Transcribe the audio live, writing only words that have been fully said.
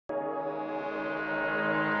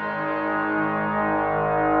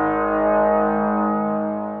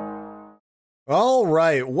All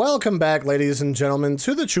right, welcome back, ladies and gentlemen,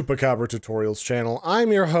 to the Chupacabra Tutorials channel.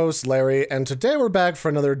 I'm your host, Larry, and today we're back for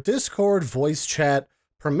another Discord voice chat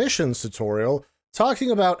permissions tutorial, talking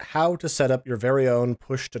about how to set up your very own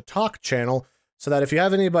push-to-talk channel, so that if you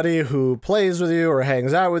have anybody who plays with you or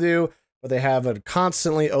hangs out with you, but they have a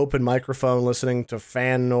constantly open microphone listening to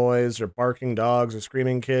fan noise or barking dogs or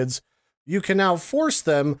screaming kids, you can now force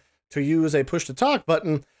them to use a push-to-talk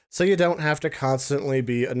button so you don't have to constantly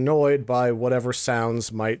be annoyed by whatever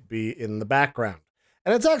sounds might be in the background.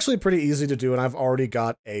 And it's actually pretty easy to do, and I've already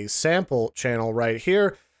got a sample channel right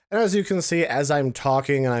here. And as you can see, as I'm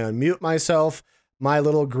talking and I unmute myself, my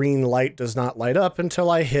little green light does not light up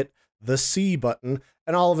until I hit the C button,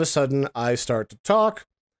 and all of a sudden I start to talk,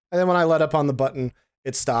 and then when I let up on the button,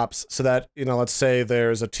 it stops so that, let's say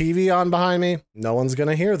there's a TV on behind me, no one's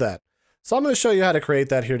gonna hear that. So I'm going to show you how to create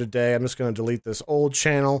that here today. I'm just going to delete this old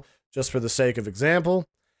channel just for the sake of example.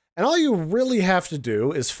 And all you really have to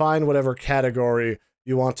do is find whatever category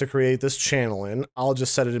you want to create this channel in. I'll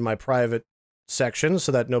just set it in my private section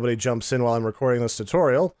so that nobody jumps in while I'm recording this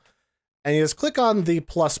tutorial. And you just click on the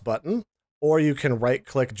plus button, or you can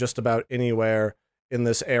right-click just about anywhere in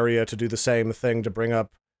this area to do the same thing to bring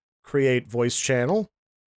up Create Voice Channel.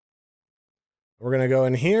 We're going to go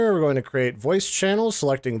in here, we're going to create voice channel,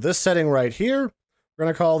 selecting this setting right here. We're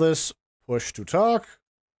going to call this push to talk.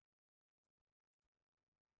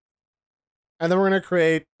 And then we're going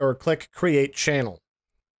to click create channel.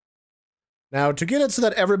 Now, to get it so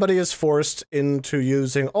that everybody is forced into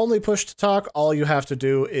using only push to talk, all you have to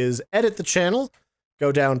do is edit the channel,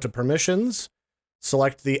 go down to permissions,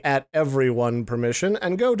 select the @everyone permission,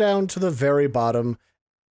 and go down to the very bottom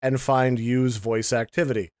and find use voice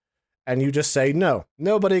activity. And you just say, no,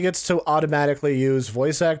 nobody gets to automatically use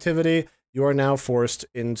voice activity. You are now forced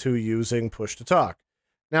into using push-to-talk.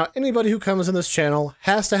 Now, anybody who comes in this channel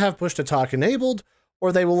has to have push-to-talk enabled,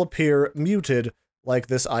 or they will appear muted like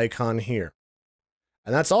this icon here.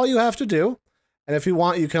 And that's all you have to do. And if you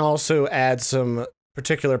want, you can also add some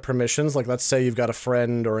particular permissions, like let's say you've got a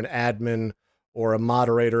friend or an admin or a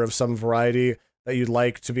moderator of some variety that you'd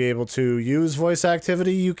like to be able to use voice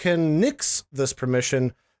activity. You can nix this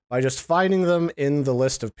permission by just finding them in the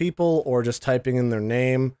list of people or just typing in their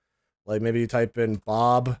name. Like maybe you type in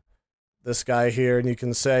Bob, this guy here, and you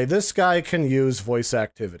can say, this guy can use voice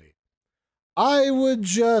activity. I would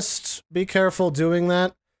just be careful doing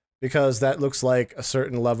that because that looks like a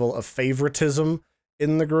certain level of favoritism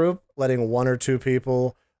in the group, letting one or two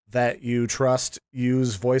people that you trust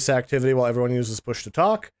use voice activity while everyone uses push to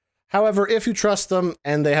talk. However, if you trust them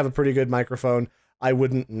and they have a pretty good microphone, I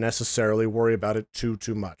wouldn't necessarily worry about it too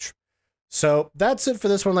much. So that's it for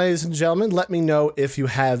this one, ladies and gentlemen. Let me know if you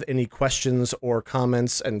have any questions or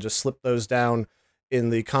comments and just slip those down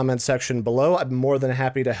in the comment section below. I'm more than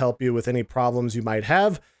happy to help you with any problems you might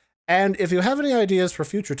have. And if you have any ideas for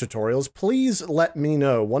future tutorials, please let me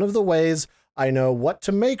know. One of the ways I know what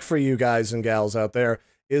to make for you guys and gals out there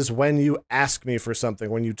is when you ask me for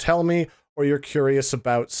something, when you tell me or you're curious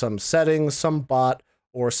about some setting, some bot,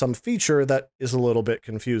 or some feature that is a little bit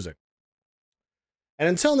confusing. And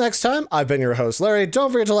until next time, I've been your host, Larry.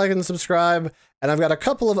 Don't forget to like and subscribe. And I've got a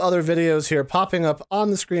couple of other videos here popping up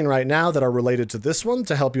on the screen right now that are related to this one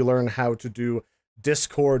to help you learn how to do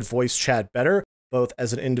Discord voice chat better, both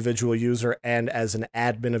as an individual user and as an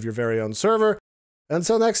admin of your very own server.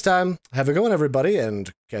 Until next time, have a good one, everybody,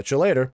 and catch you later.